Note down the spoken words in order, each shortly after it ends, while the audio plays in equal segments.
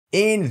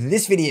In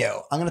this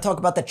video, I'm going to talk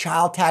about the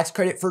child tax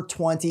credit for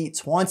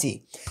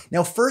 2020.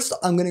 Now, first,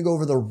 I'm going to go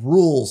over the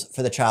rules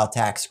for the child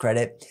tax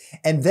credit,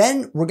 and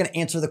then we're going to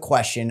answer the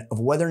question of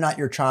whether or not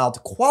your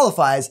child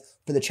qualifies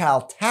for the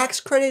child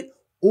tax credit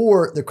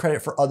or the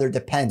credit for other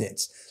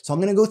dependents. So I'm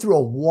going to go through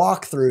a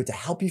walkthrough to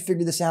help you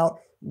figure this out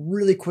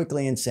really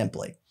quickly and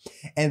simply.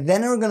 And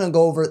then we're going to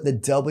go over the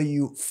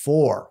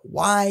W-4.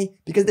 Why?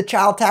 Because the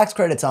child tax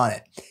credit's on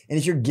it. And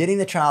if you're getting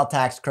the child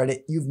tax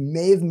credit, you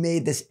may have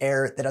made this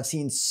error that I've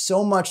seen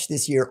so much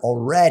this year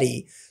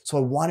already. So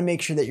I want to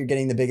make sure that you're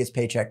getting the biggest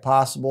paycheck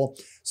possible.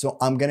 So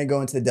I'm going to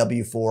go into the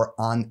W-4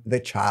 on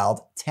the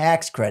child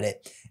tax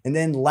credit. And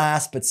then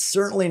last, but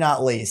certainly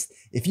not least,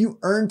 if you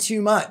earn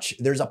too much,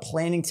 there's a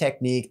planning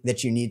technique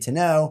that you need to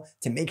know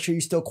to make sure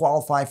you still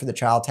qualify for the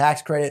child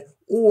tax credit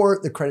or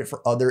the credit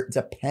for other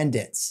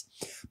dependents.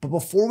 But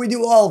before we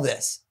do all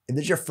this, if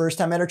this is your first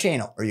time at our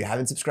channel or you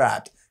haven't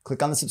subscribed,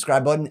 click on the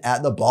subscribe button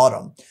at the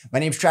bottom. My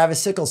name is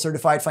Travis Sickle,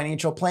 certified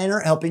financial planner,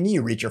 helping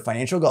you reach your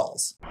financial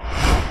goals.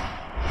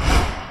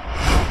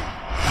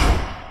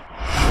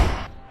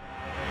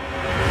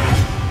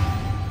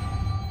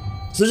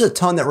 So there's a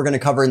ton that we're going to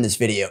cover in this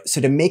video.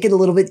 So to make it a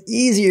little bit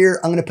easier,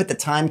 I'm going to put the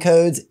time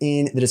codes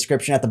in the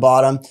description at the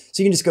bottom.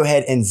 So you can just go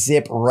ahead and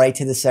zip right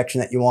to the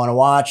section that you want to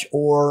watch,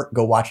 or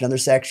go watch another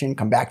section,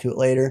 come back to it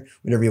later,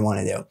 whatever you want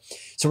to do.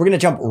 So we're going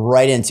to jump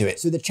right into it.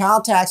 So the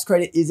child tax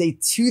credit is a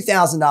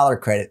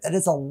 $2,000 credit. That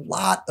is a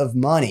lot of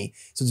money.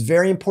 So it's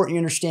very important you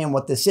understand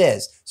what this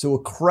is. So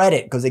a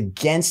credit goes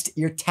against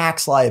your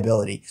tax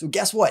liability. So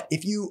guess what?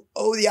 If you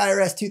owe the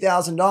IRS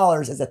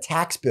 $2,000 as a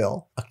tax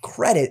bill, a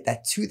credit,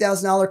 that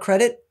 $2,000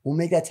 credit will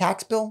make that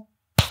tax bill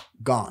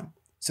gone.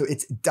 So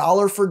it's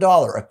dollar for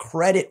dollar. A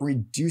credit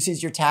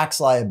reduces your tax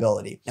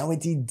liability. Now a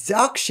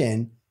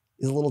deduction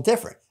is a little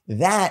different.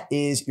 That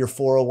is your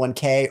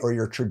 401k or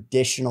your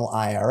traditional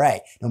IRA.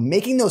 Now,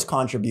 making those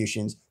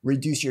contributions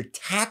reduce your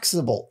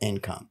taxable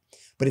income,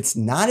 but it's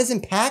not as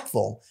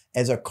impactful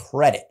as a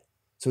credit.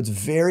 So it's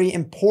very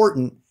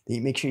important that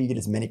you make sure you get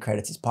as many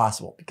credits as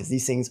possible because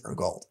these things are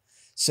gold.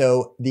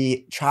 So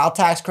the child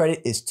tax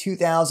credit is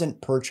 $2,000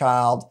 per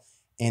child,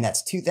 and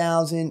that's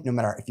 $2,000 no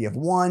matter if you have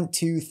 1,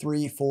 2,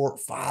 3, 4,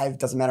 5,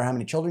 doesn't matter how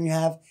many children you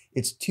have.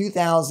 It's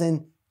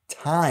 $2,000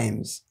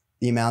 times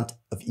the amount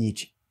of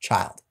each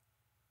child.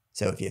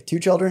 So if you have 2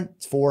 children,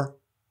 it's 4,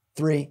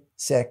 3,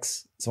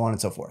 6, so on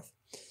and so forth.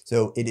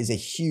 So it is a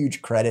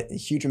huge credit, a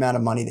huge amount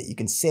of money that you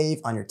can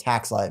save on your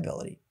tax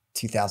liability,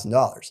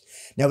 $2,000.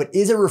 Now it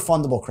is a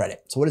refundable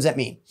credit. So what does that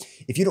mean?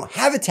 If you don't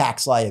have a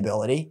tax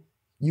liability,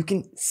 you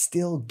can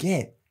still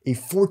get a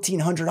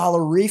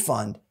 $1,400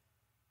 refund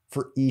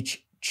for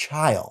each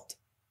child.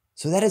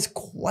 So that is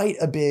quite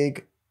a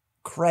big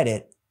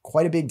credit,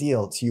 quite a big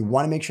deal. So you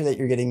want to make sure that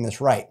you're getting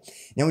this right.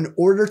 Now, in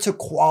order to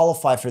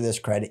qualify for this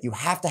credit, you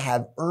have to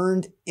have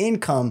earned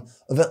income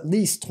of at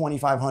least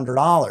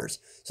 $2,500.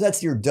 So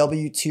that's your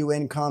W-2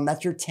 income.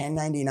 That's your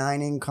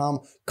 1099 income,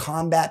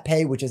 combat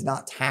pay, which is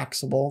not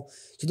taxable.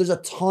 So there's a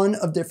ton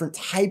of different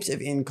types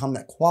of income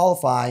that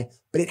qualify,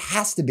 but it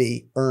has to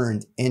be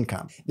earned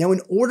income. Now,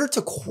 in order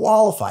to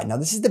qualify, now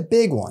this is the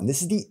big one.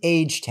 This is the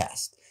age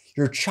test.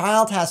 Your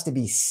child has to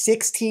be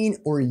 16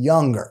 or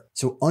younger.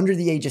 So under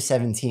the age of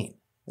 17.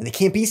 And they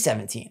can't be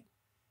 17.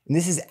 And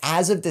this is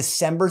as of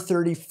December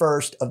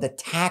 31st of the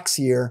tax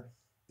year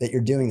that you're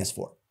doing this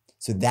for.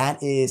 So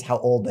that is how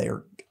old they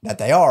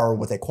are, or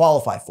what they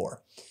qualify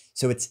for.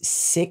 So it's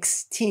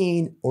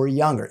 16 or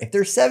younger. If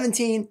they're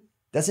 17,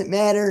 doesn't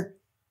matter.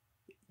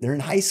 They're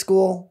in high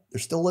school. They're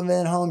still living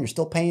at home. You're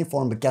still paying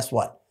for them. But guess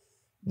what?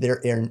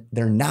 They're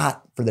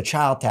not for the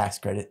child tax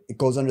credit. It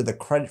goes under the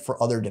credit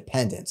for other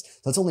dependents.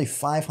 So it's only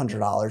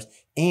 $500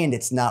 and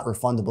it's not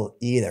refundable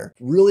either.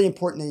 Really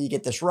important that you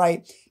get this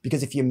right,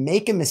 because if you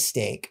make a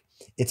mistake,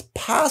 it's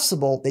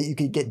possible that you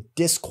could get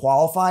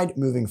disqualified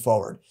moving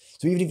forward.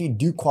 So even if you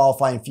do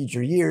qualify in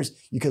future years,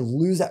 you could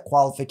lose that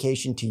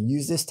qualification to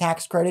use this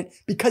tax credit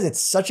because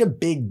it's such a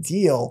big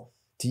deal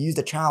to use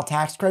the child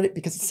tax credit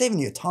because it's saving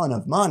you a ton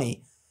of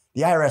money.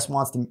 The IRS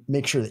wants to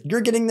make sure that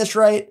you're getting this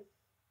right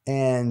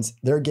and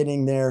they're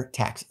getting their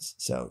taxes.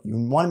 So you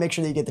want to make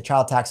sure that you get the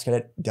child tax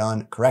credit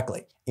done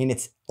correctly. And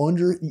it's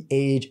under the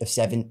age of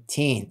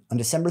 17 on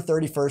December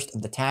 31st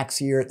of the tax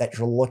year that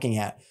you're looking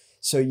at.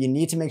 So you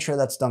need to make sure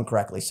that's done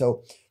correctly.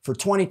 So for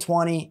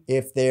 2020,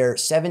 if they're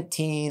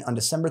 17 on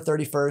December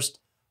 31st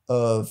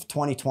of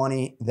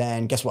 2020,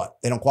 then guess what?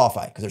 They don't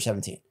qualify because they're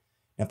 17.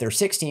 Now, if they're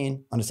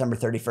 16 on December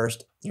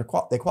 31st,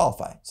 they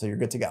qualify. So you're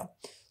good to go.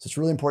 So it's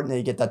really important that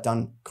you get that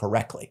done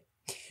correctly.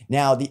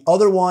 Now, the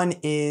other one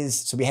is,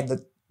 so we had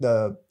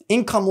the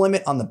income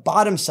limit on the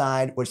bottom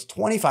side, which is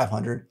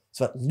 $2,500.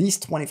 So at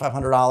least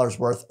 $2,500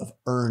 worth of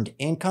earned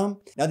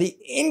income. Now the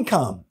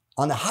income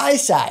on the high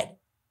side,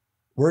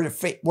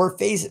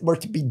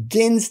 it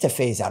begins to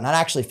phase out, not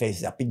actually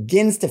phases out,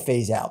 begins to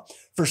phase out.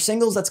 For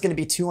singles, that's going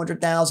to be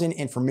 $200,000.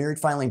 And for married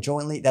filing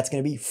jointly, that's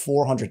going to be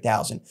 $400,000.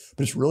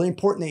 But it's really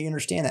important that you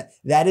understand that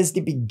that is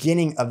the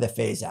beginning of the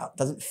phase out. It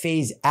doesn't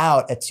phase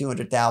out at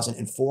 $200,000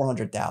 and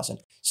 $400,000.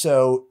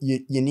 So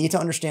you need to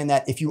understand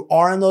that if you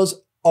are on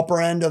those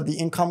upper end of the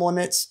income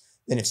limits,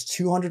 then it's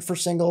 200 for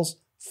singles,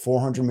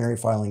 400 married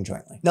filing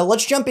jointly. Now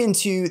let's jump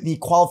into the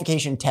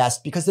qualification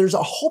test because there's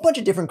a whole bunch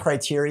of different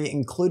criteria,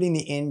 including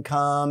the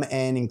income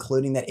and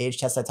including that age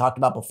test I talked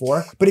about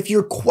before. But if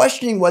you're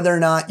questioning whether or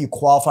not you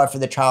qualify for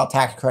the child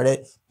tax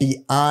credit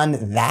beyond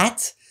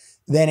that,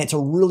 then it's a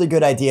really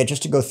good idea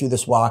just to go through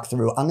this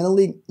walkthrough. I'm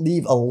gonna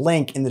leave a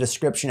link in the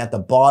description at the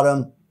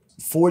bottom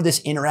for this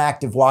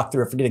interactive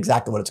walkthrough. I forget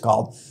exactly what it's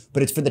called,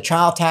 but it's for the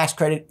child tax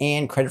credit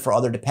and credit for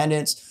other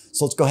dependents.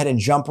 So let's go ahead and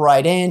jump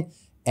right in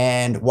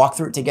and walk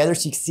through it together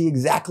so you can see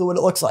exactly what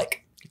it looks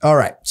like. All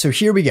right, so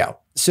here we go.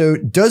 So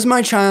does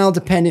my child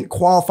dependent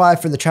qualify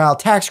for the child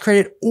tax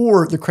credit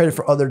or the credit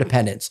for other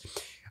dependents?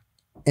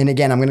 And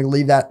again, I'm gonna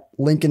leave that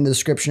link in the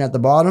description at the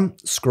bottom.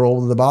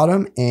 Scroll to the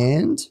bottom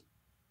and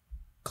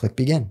click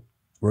begin.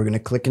 We're gonna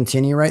click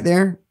continue right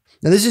there.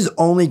 Now this is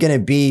only gonna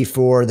be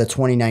for the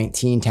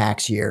 2019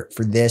 tax year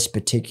for this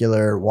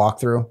particular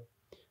walkthrough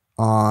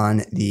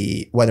on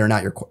the whether or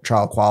not your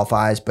child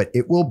qualifies, but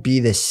it will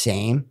be the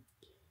same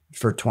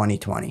for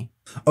 2020.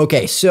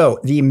 Okay, so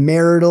the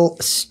marital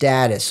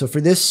status. So for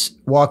this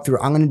walkthrough,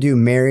 I'm gonna do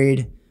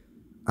married.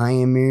 I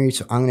am married,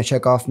 so I'm gonna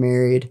check off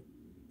married.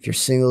 If you're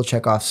single,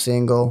 check off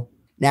single.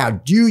 Now,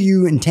 do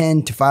you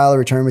intend to file a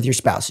return with your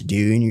spouse? Do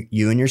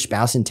you and your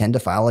spouse intend to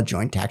file a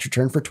joint tax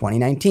return for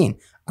 2019?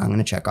 I'm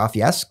gonna check off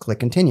yes, click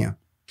continue.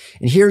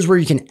 And here's where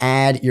you can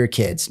add your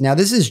kids. Now,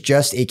 this is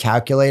just a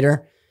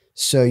calculator,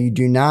 so you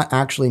do not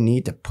actually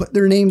need to put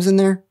their names in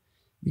there.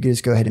 You can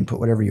just go ahead and put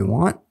whatever you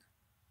want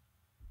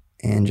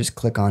and just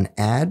click on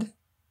add.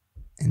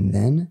 And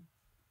then,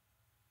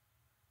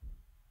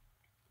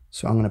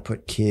 so I'm gonna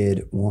put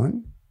kid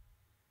 1.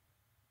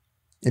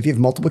 If you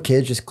have multiple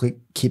kids, just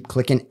keep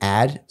clicking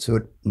add so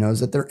it knows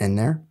that they're in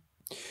there.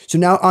 So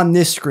now on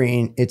this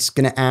screen, it's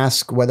gonna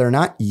ask whether or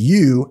not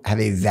you have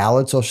a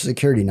valid social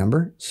security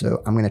number.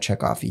 So I'm gonna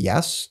check off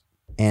yes,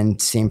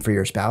 and same for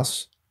your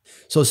spouse.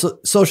 So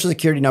social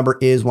security number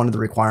is one of the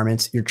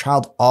requirements. Your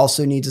child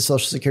also needs a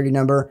social security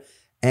number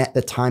at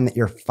the time that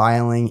you're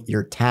filing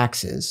your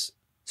taxes.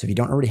 So if you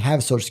don't already have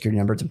a social security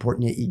number, it's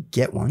important that you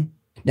get one.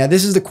 Now,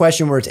 this is the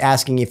question where it's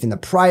asking if in the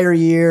prior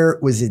year,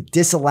 was it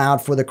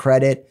disallowed for the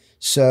credit?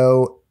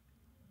 So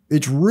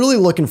it's really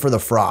looking for the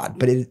fraud,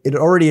 but it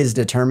already has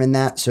determined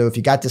that. So if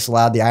you got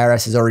disallowed, the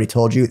IRS has already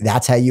told you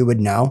that's how you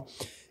would know.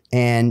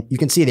 And you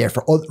can see there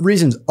for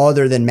reasons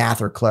other than math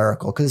or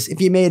clerical, because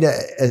if you made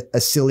a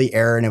silly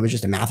error and it was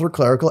just a math or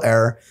clerical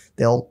error,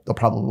 they'll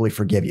probably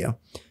forgive you.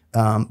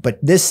 But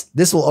this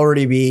will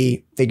already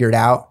be figured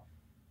out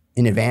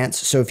in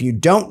advance. So if you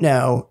don't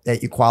know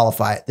that you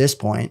qualify at this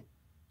point,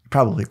 you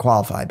probably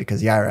qualify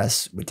because the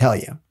IRS would tell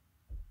you.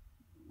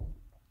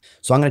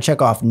 So I'm going to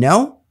check off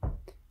no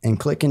and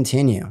click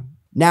continue.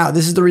 Now,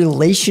 this is the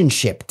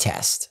relationship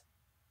test.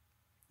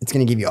 It's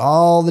going to give you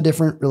all the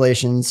different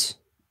relations,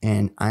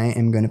 and I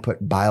am going to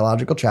put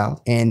biological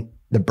child, and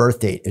the birth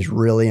date is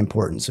really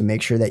important. So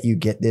make sure that you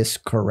get this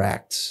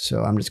correct.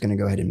 So I'm just going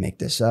to go ahead and make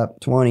this up.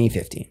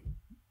 2015.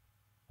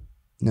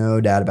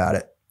 No doubt about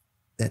it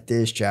that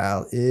this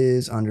child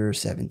is under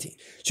 17.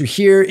 So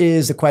here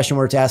is the question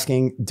where it's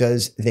asking,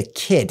 does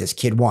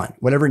kid 1,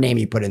 whatever name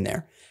you put in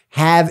there,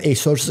 have a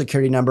social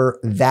security number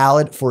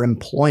valid for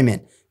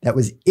employment that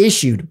was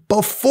issued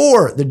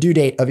before the due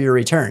date of your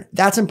return?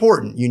 That's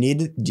important. You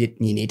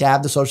need to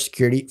have the social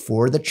security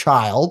for the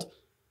child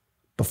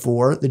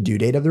before the due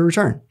date of the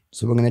return.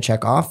 So we're going to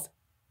check off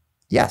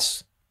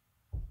yes.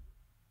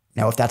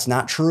 Now, if that's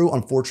not true,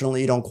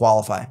 unfortunately, you don't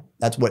qualify.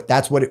 That's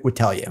what it would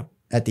tell you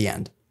at the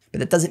end. But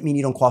that doesn't mean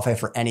you don't qualify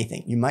for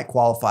anything. You might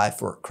qualify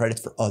for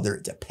credits for other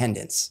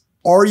dependents.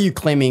 Are you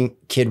claiming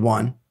kid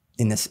 1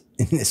 in this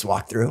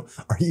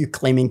walkthrough? Are you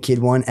claiming kid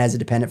 1 as a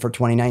dependent for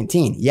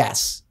 2019?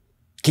 Yes.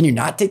 Can you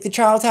not take the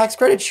child tax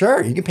credit?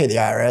 Sure, you can pay the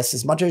IRS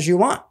as much as you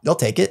want. They'll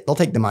take it. They'll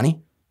take the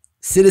money.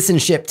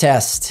 Citizenship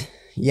test.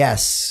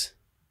 Yes.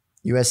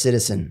 U.S.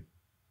 citizen.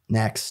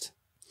 Next.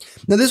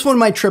 Now, this one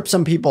might trip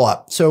some people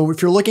up. So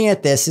if you're looking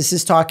at this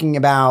is talking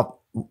about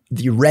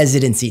the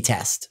residency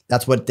test.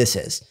 That's what this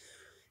is.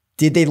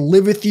 Did they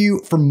live with you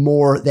for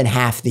more than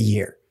half the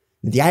year?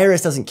 The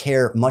IRS doesn't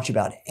care much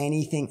about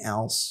anything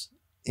else.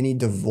 Any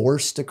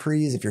divorce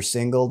decrees, if you're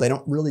single, they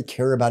don't really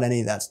care about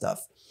any of that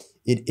stuff.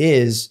 It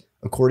is,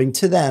 according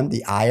to them,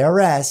 the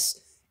IRS,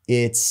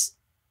 it's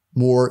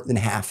more than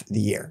half the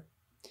year.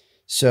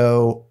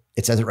 So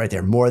it says it right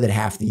there, more than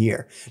half the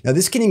year. Now,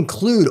 this can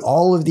include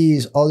all of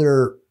these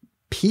other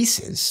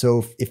pieces.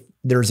 So if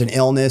there's an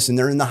illness and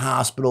they're in the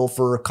hospital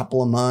for a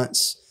couple of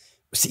months,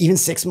 even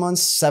 6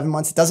 months, 7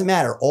 months, it doesn't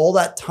matter. All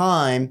that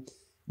time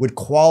would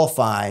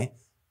qualify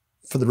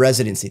for the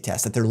residency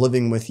test, that they're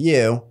living with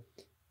you.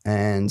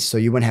 And so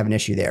you wouldn't have an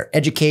issue there.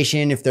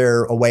 Education, if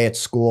they're away at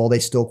school, they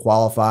still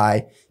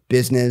qualify.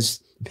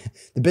 Business,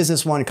 the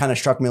business one kind of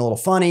struck me a little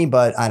funny,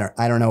 but I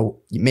don't know.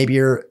 Maybe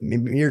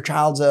your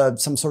child's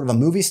some sort of a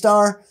movie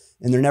star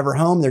and they're never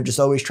home. They're just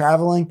always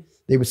traveling.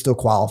 They would still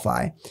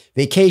qualify.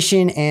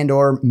 Vacation and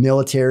or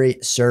military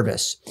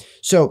service.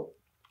 So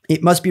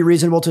It must be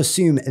reasonable to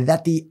assume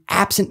that the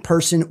absent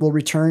person will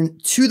return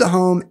to the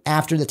home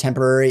after the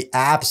temporary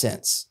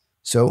absence.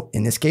 So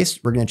in this case,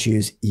 we're going to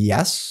choose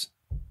yes.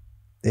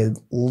 They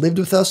lived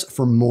with us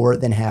for more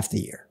than half the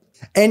year.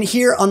 And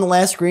here on the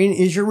last screen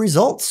is your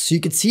results. So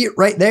you can see it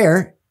right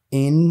there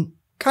in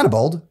kind of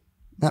bold,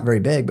 not very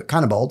big, but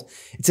kind of bold.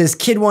 It says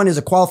kid one is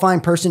a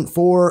qualifying person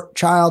for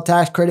child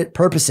tax credit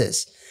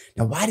purposes.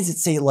 Now, why does it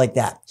say it like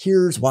that?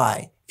 Here's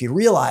why. If you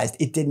realized,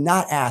 it did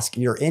not ask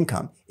your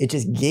income. It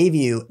just gave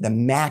you the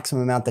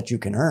maximum amount that you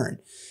can earn.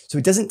 So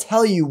it doesn't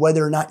tell you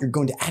whether or not you're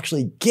going to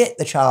actually get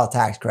the child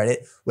tax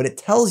credit. What it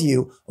tells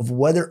you of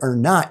whether or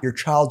not your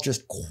child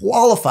just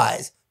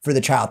qualifies for the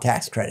child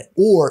tax credit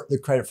or the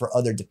credit for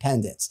other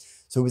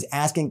dependents. So it was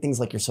asking things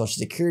like your social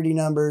security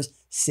numbers,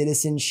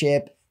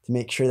 citizenship, to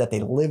make sure that they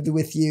lived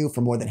with you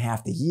for more than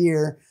half the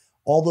year,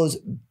 all those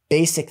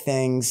basic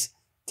things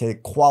to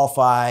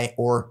qualify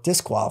or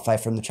disqualify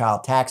from the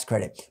child tax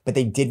credit, but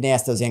they didn't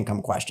ask those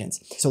income questions.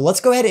 So let's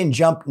go ahead and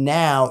jump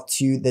now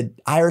to the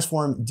IRS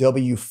form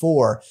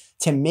W-4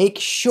 to make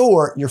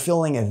sure you're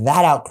filling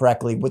that out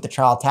correctly with the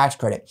child tax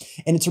credit.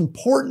 And it's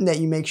important that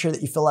you make sure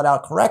that you fill it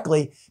out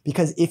correctly,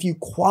 because if you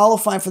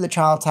qualify for the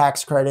child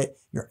tax credit,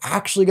 you're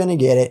actually going to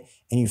get it,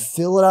 and you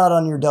fill it out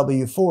on your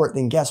W-4,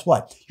 then guess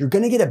what? You're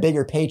going to get a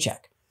bigger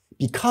paycheck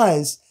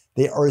because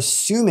they are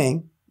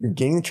assuming you're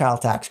getting the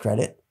child tax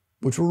credit,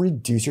 which will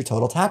reduce your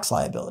total tax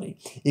liability.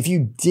 If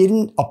you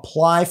didn't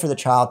apply for the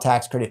child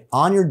tax credit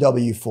on your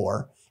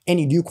W-4 and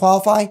you do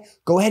qualify,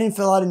 go ahead and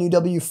fill out a new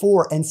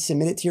W-4 and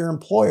submit it to your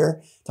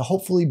employer to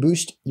hopefully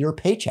boost your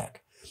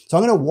paycheck. So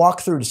I'm going to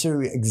walk through to show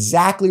you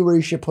exactly where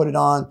you should put it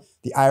on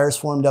the IRS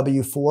form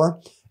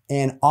W-4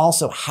 and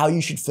also how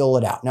you should fill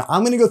it out. Now,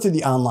 I'm going to go through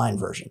the online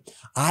version.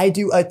 I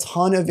do a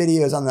ton of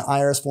videos on the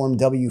IRS form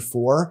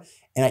W-4,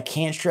 and I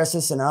can't stress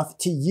this enough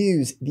to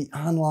use the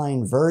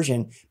online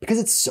version because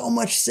it's so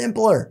much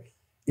simpler.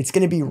 It's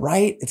going to be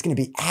right. It's going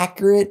to be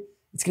accurate.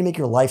 It's going to make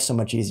your life so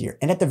much easier.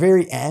 And at the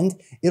very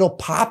end, it'll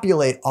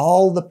populate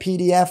all the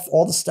PDF,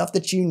 all the stuff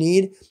that you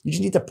need. You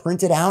just need to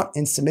print it out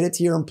and submit it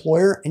to your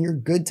employer and you're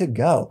good to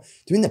go.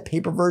 Doing the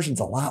paper version is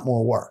a lot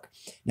more work.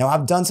 Now,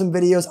 I've done some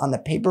videos on the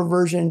paper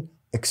version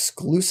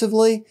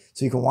exclusively,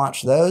 so you can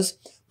watch those.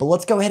 But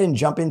let's go ahead and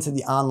jump into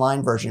the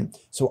online version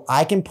so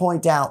I can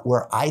point out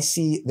where I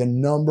see the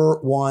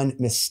 #1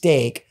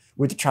 mistake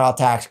with the child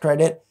tax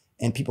credit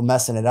and people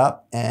messing it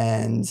up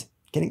and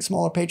getting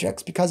smaller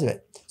paychecks because of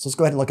it. So let's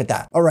go ahead and look at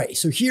that. All right,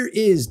 so here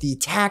is the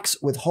tax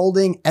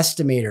withholding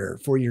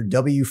estimator for your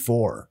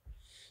W-4.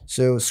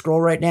 So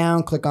scroll right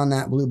down, click on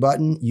that blue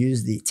button,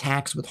 use the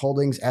tax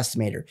withholdings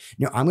estimator.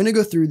 Now I'm gonna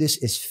go through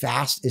this as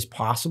fast as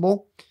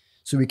possible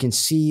so we can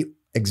see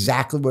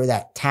exactly where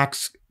that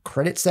tax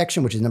credit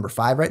section, which is number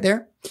 5 right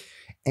there.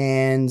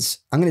 And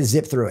I'm going to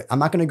zip through it. I'm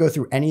not going to go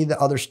through any of the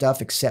other stuff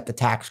except the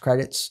tax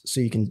credits. So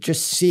you can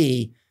just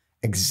see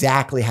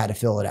exactly how to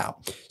fill it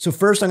out. So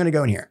first I'm going to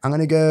go in here.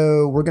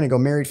 we're going to go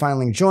married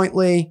filing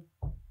jointly.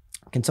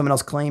 Can someone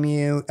else claim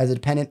you as a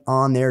dependent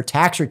on their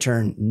tax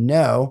return?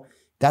 No,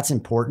 that's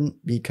important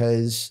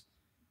because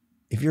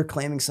if you're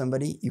claiming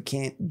somebody, you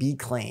can't be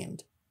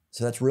claimed.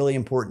 So that's really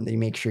important that you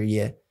make sure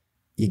you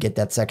get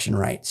that section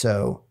right.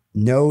 So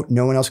no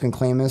one else can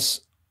claim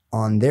this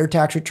on their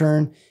tax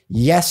return.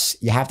 Yes,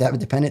 you have to have a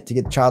dependent to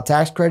get the child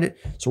tax credit.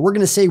 So we're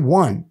going to say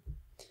 1.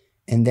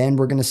 And then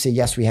we're going to say,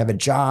 yes, we have a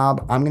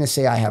job. I'm going to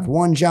say I have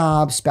 1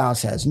 job.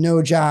 Spouse has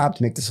no job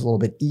to make this a little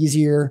bit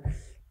easier.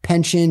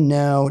 Pension,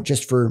 no,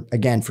 just for,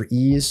 again, for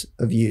ease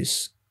of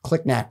use.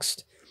 Click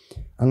next.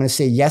 I'm going to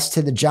say yes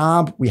to the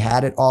job. We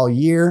had it all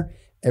year,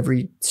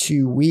 every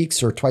 2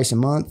 weeks or twice a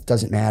month.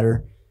 Doesn't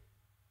matter.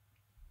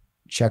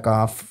 Check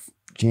off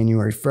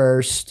January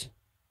 1st.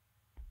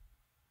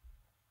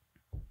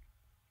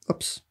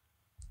 Oops,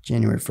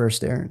 January 1st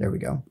there. There we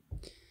go.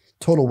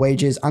 Total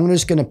wages. I'm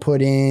just going to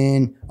put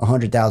in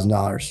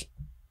 $100,000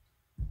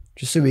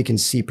 just so we can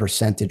see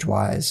percentage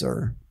wise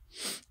or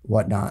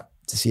whatnot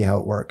to see how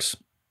it works.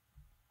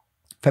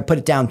 If I put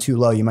it down too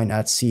low, you might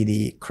not see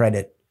the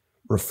credit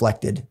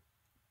reflected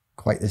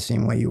quite the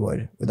same way you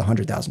would with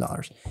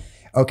 $100,000.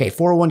 Okay,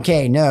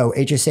 401k, no.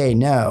 HSA,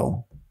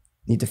 no.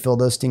 Need to fill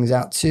those things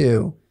out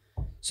too.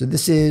 So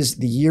this is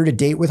the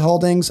year-to-date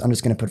withholdings. I'm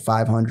just going to put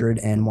 500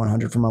 and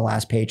 100 for my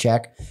last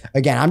paycheck.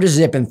 Again, I'm just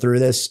zipping through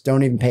this.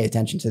 Don't even pay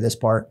attention to this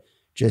part.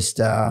 Just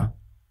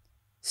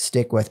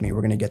stick with me.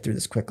 We're going to get through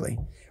this quickly.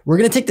 We're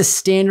going to take the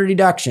standard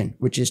deduction,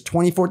 which is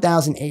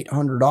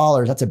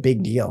 $24,800. That's a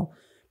big deal.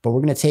 But we're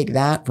going to take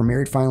that for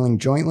married filing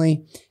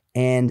jointly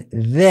and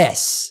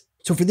this.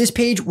 So for this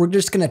page, we're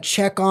just going to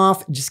check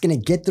off, just going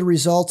to get the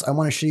results. I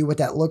want to show you what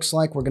that looks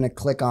like. We're going to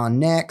click on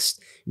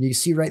next. And you can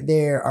see right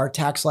there, our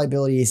tax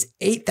liability is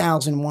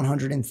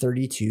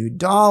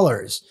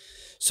 $8,132.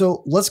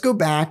 So let's go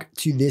back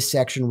to this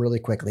section really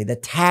quickly. The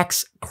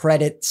tax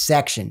credit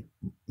section,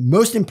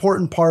 most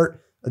important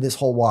part of this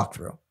whole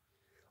walkthrough.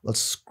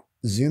 Let's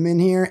zoom in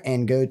here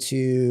and go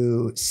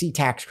to see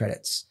tax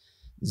credits.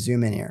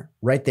 Zoom in here,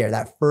 right there,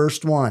 that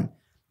first one,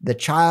 the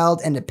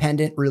child and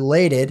dependent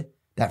related.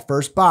 that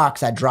first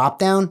box, that drop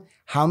down,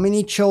 how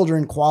many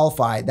children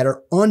qualify that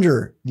are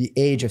under the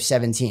age of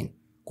 17?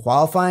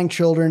 Qualifying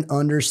children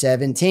under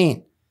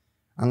 17.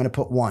 I'm going to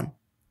put 1.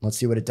 Let's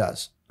see what it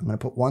does. I'm going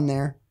to put 1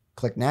 there,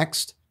 click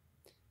next,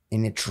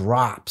 and it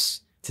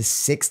drops to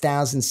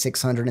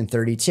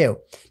 6,632.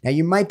 Now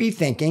you might be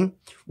thinking,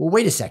 well,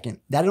 wait a second,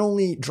 that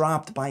only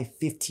dropped by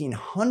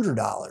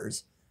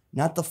 $1,500,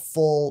 not the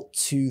full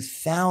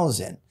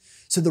 2,000.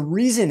 So the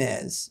reason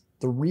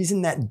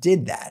that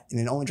did that, and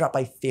it only dropped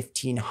by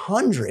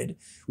 $1,500,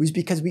 was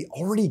because we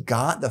already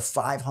got the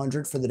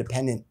 $500 for the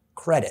dependent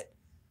credit.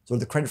 So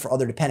the credit for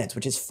other dependents,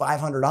 which is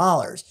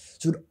 $500.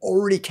 So it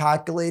already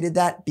calculated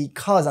that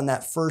because on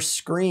that first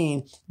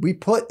screen, we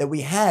put that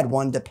we had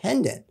 1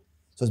 dependent.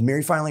 So it's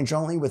married filing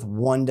jointly with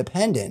 1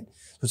 dependent.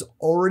 So it's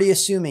already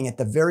assuming at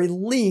the very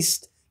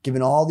least,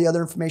 given all the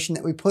other information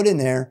that we put in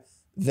there,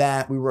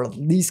 that we were at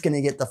least going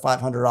to get the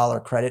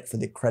 $500 credit for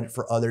the credit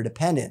for other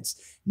dependents.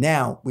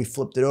 Now we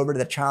flipped it over to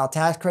the child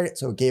tax credit.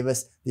 So it gave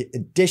us the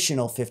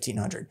additional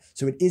 $1,500.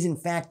 So it is in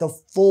fact the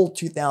full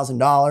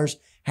 $2,000.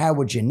 How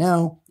would you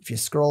know? If you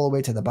scroll all the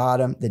way to the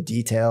bottom, the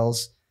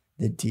details.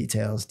 It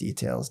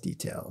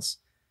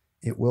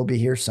will be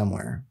here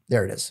somewhere.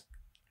 There it is.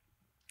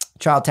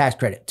 Child tax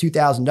credit,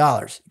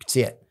 $2,000. You can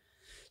see it.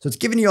 So it's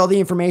giving you all the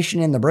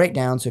information in the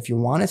breakdown. So if you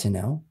wanted to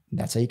know,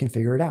 that's how you can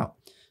figure it out.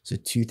 So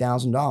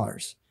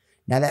 $2,000.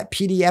 Now that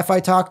PDF I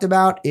talked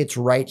about, it's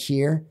right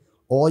here.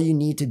 All you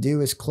need to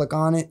do is click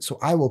on it. So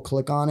I will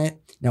click on it.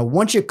 Now,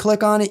 once you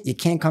click on it, you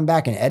can't come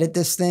back and edit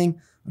this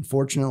thing.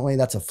 Unfortunately,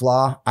 that's a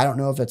flaw. I don't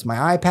know if it's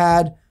my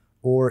iPad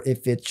or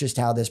if it's just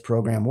how this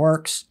program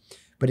works,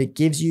 but it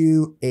gives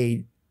you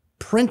a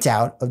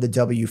printout of the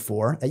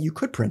W-4 that you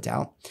could print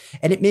out,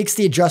 and it makes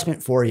the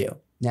adjustment for you.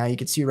 Now you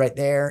can see right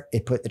there,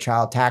 it put the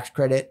child tax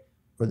credit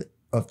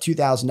of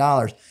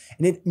 $2,000,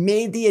 and it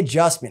made the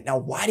adjustment. Now,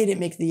 why did it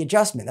make the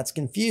adjustment? That's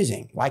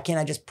confusing. Why can't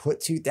I just put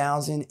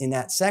 $2,000 in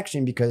that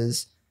section?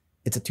 Because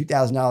it's a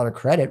 $2,000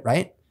 credit,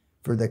 right?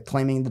 For the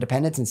claiming the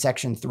dependents in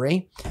section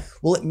 3.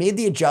 Well, it made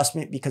the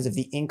adjustment because of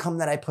the income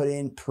that I put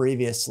in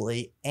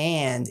previously.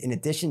 And in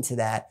addition to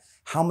that,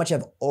 how much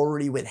I've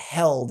already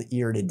withheld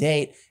year to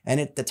date. And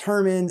it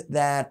determined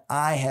that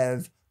I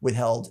have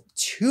withheld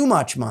too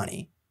much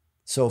money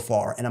so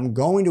far, and I'm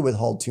going to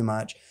withhold too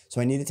much.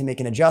 So I needed to make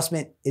an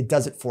adjustment. It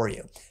does it for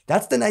you.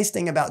 That's the nice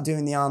thing about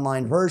doing the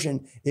online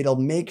version. It'll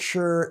make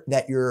sure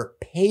that your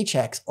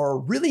paychecks are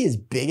really as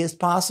big as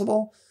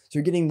possible. So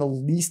you're getting the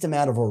least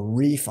amount of a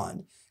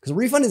refund. Because a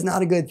refund is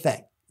not a good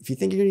thing. If you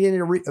think you're going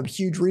to get a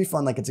huge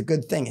refund like it's a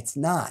good thing, it's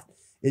not.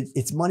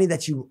 It's money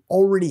that you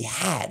already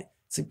had.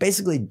 It's like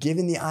basically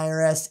giving the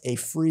IRS a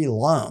free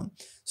loan.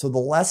 So the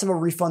less of a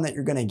refund that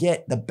you're going to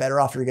get, the better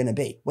off you're going to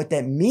be. What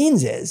that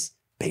means is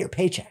bigger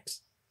paychecks.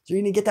 So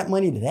you're going to get that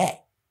money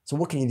today. So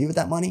what can you do with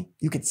that money?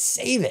 You could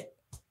save it.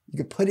 You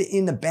could put it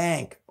in the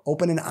bank,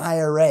 open an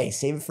IRA,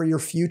 save it for your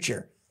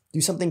future, do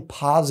something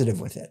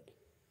positive with it.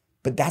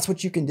 But that's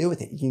what you can do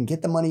with it. You can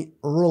get the money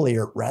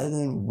earlier rather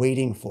than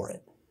waiting for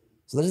it.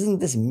 So there isn't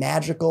this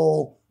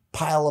magical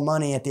pile of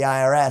money at the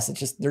IRS. It's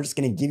just, they're just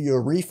going to give you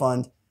a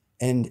refund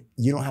and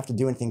you don't have to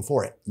do anything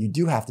for it. You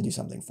do have to do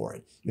something for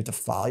it. You have to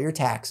file your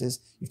taxes.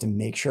 You have to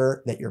make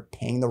sure that you're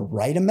paying the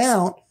right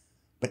amount,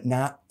 but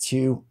not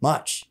too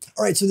much.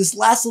 All right, so this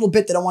last little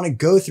bit that I want to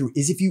go through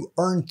is if you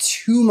earn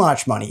too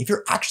much money, if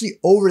you're actually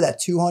over that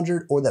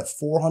 $200,000 or that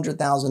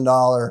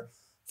 $400,000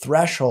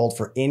 threshold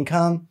for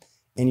income,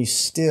 and you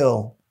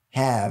still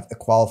have a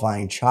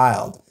qualifying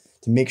child,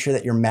 to make sure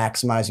that you're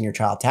maximizing your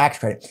child tax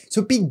credit.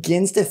 So it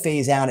begins to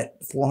phase out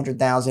at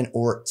 $400,000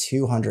 or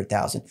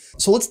 $200,000.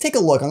 So let's take a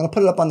look. I'm going to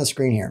put it up on the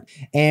screen here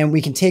and we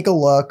can take a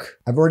look.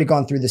 I've already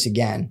gone through this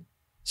again.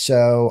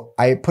 So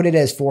I put it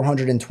as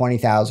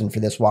 $420,000 for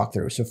this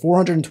walkthrough. So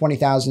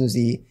 $420,000 is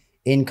the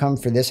income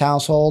for this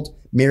household,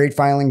 married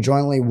filing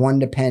jointly, 1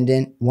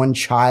 dependent, 1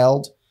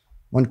 child,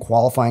 1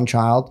 qualifying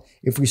child.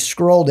 If we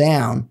scroll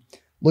down,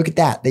 look at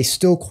that. They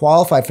still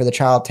qualify for the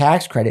child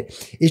tax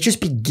credit. It's just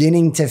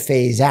beginning to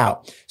phase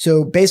out.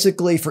 So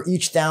basically for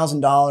each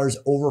 $1,000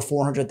 over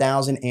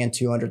 $400,000 and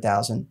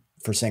 $200,000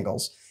 for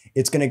singles,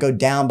 it's going to go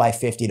down by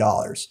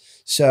 $50.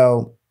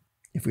 So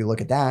if we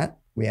look at that,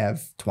 we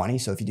have 20.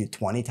 So if you do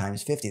 20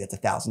 times 50, that's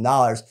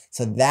 $1,000.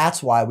 So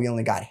that's why we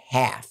only got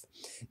half.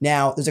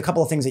 Now, there's a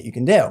couple of things that you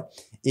can do.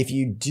 If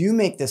you do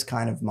make this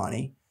kind of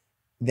money,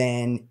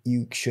 then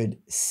you should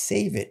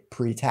save it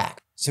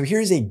pre-tax. So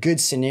here's a good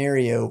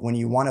scenario when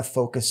you want to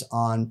focus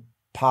on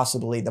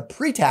possibly the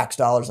pre-tax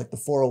dollars like the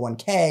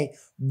 401k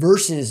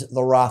versus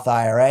the Roth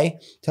IRA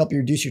to help you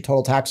reduce your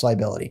total tax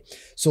liability.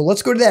 So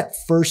let's go to that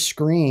first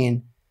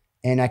screen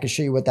and I can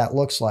show you what that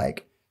looks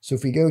like. So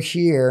if we go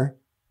here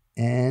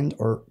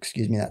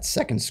that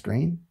second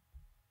screen,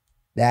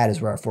 that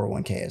is where our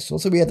 401k is. So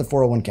let's say we have the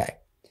 401k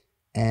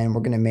and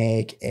we're going to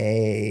make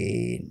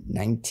a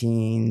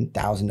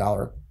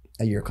 $19,000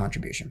 a year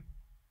contribution.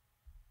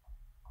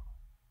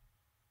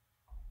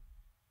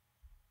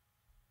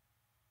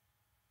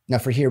 Now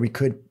for here, we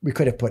could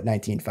have put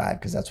 19.5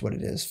 because that's what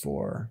it is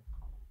for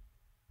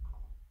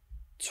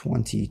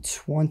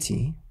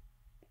 2020.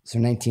 So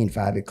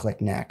 19.5, we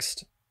click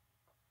next.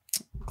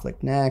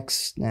 Click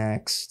next.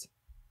 Let's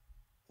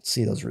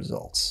see those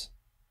results.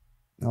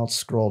 Now let's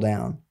scroll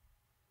down.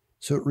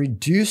 So it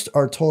reduced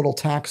our total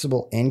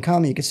taxable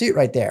income. You can see it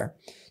right there.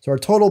 So our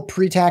total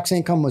pre-tax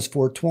income was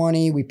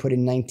 $420. We put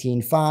in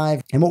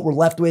 19.5. And what we're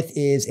left with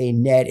is a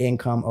net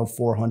income of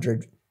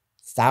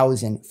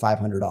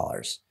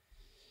 $400,500.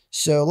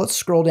 So let's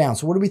scroll down.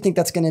 So what do we think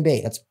that's going to be?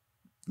 That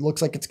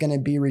looks like it's going to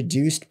be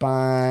reduced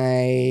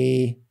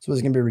by, so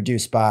it's going to be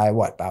reduced by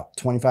what, about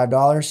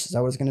 $25? Is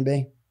that what it's going to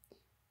be?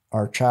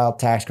 Our child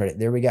tax credit.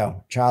 There we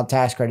go. Child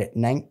tax credit,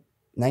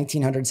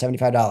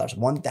 $1,975,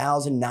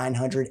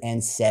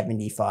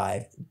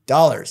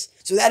 $1,975.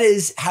 So that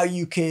is how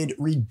you could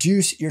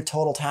reduce your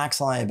total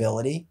tax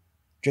liability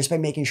just by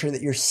making sure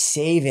that you're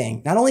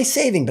saving, not only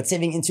saving, but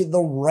saving into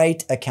the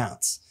right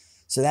accounts.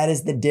 So that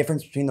is the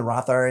difference between the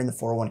Roth IRA and the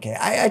 401k.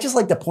 I just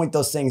like to point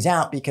those things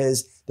out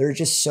because there's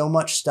just so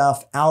much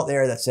stuff out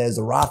there that says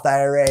the Roth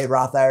IRA,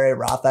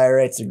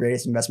 it's the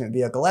greatest investment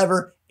vehicle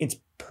ever. It's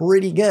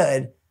pretty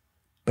good,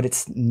 but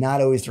it's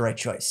not always the right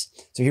choice.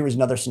 So here was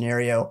another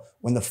scenario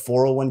when the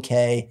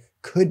 401k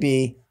could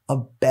be a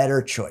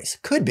better choice.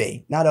 Could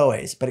be, not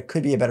always, but it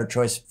could be a better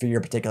choice for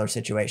your particular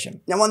situation.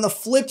 Now on the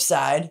flip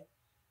side,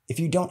 if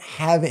you don't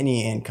have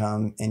any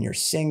income and you're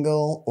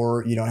single,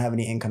 or you don't have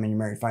any income and you're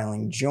married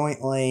filing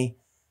jointly,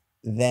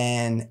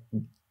 then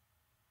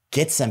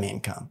get some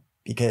income,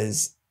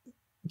 because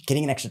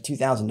getting an extra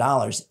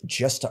 $2,000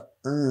 just to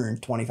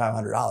earn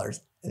 $2,500,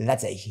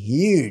 that's a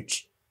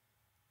huge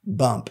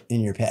bump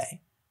in your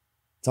pay.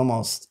 It's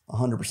almost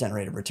 100%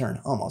 rate of return,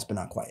 almost, but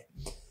not quite.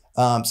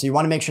 So you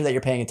want to make sure that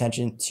you're paying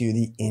attention to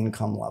the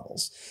income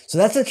levels. So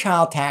that's a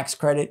child tax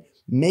credit.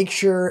 Make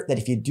sure that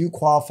if you do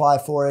qualify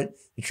for it,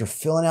 that you're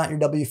filling out your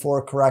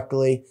W-4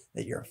 correctly,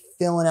 that you're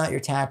filling out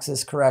your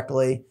taxes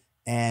correctly,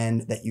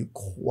 and that you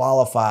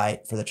qualify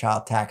for the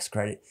child tax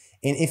credit.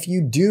 And if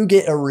you do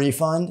get a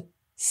refund,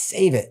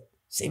 save it.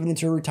 Save it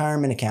into a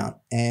retirement account,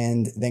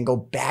 and then go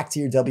back to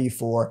your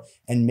W-4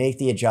 and make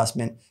the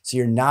adjustment so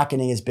you're not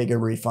getting as big a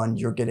refund.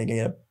 You're going to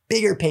get a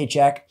bigger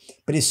paycheck.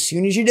 But as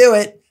soon as you do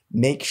it,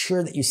 make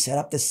sure that you set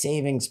up the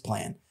savings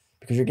plan,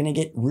 because you're going to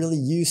get really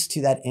used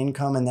to that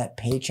income and that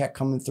paycheck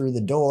coming through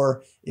the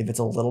door if it's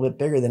a little bit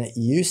bigger than it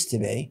used to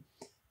be.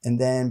 And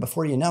then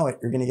before you know it,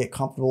 you're going to get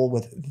comfortable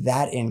with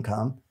that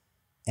income.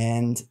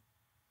 And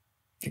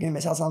if you're going to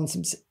miss out on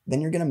some,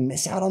 then you're going to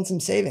miss out on some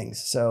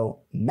savings. So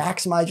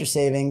maximize your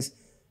savings.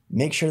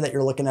 Make sure that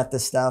you're looking at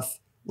this stuff.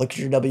 Look at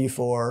your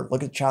W-4,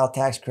 look at the child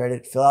tax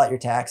credit, fill out your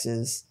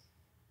taxes,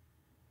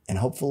 and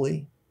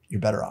hopefully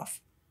you're better off.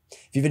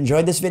 If you've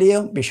enjoyed this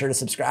video, be sure to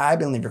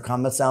subscribe and leave your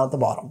comments down at the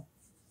bottom.